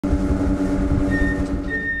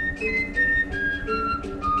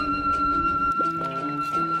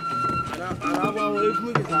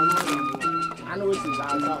I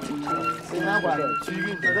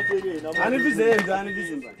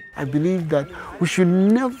believe that we should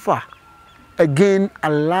never again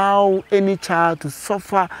allow any child to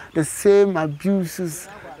suffer the same abuses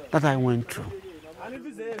that I went through.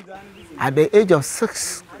 At the age of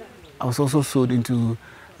 6, I was also sold into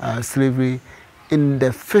slavery in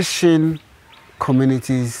the fishing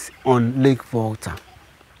communities on Lake Volta.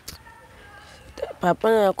 Papa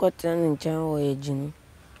na kwata ncha wo ejinu.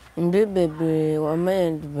 Mbe bebe wa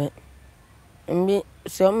mayendbe. Mbe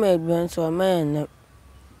so mayedbe so mayena.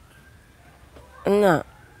 Na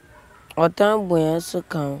otan boya so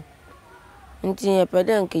kan. Nti ye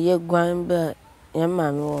pede nke ye guan be ye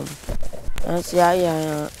mame wo. Ansi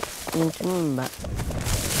aya ntumba.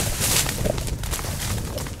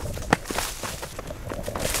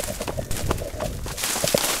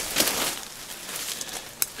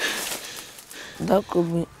 That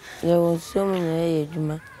could be, there was so many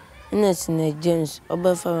Juma. Innocent James,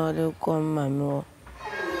 over family come my more.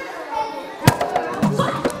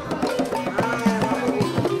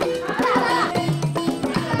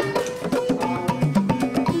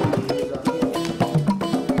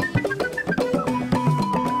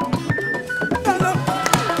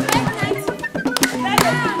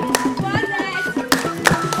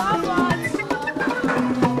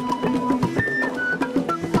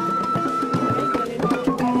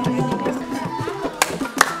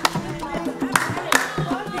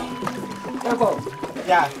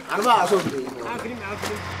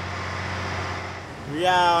 We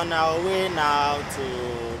are on our way now to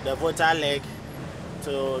the Volta Lake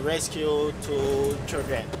to rescue 2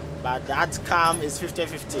 children, but the outcome is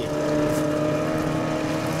 50-50.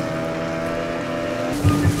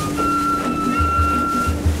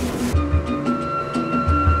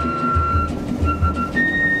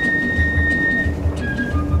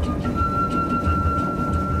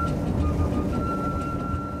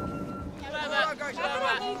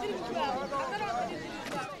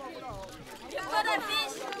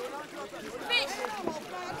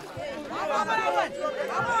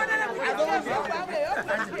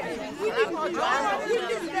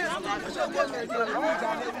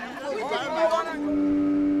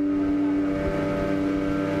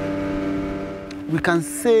 We can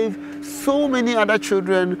save so many other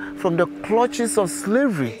children from the clutches of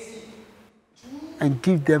slavery and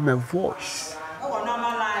give them a voice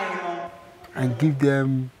and give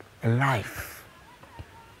them a life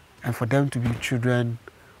and for them to be children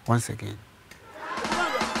once again.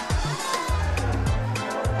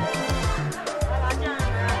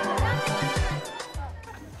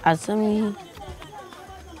 Asami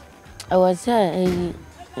I was saying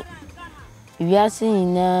we are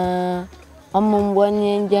seeing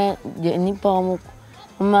one nipa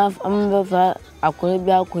ambefa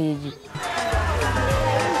akorebi akoyeji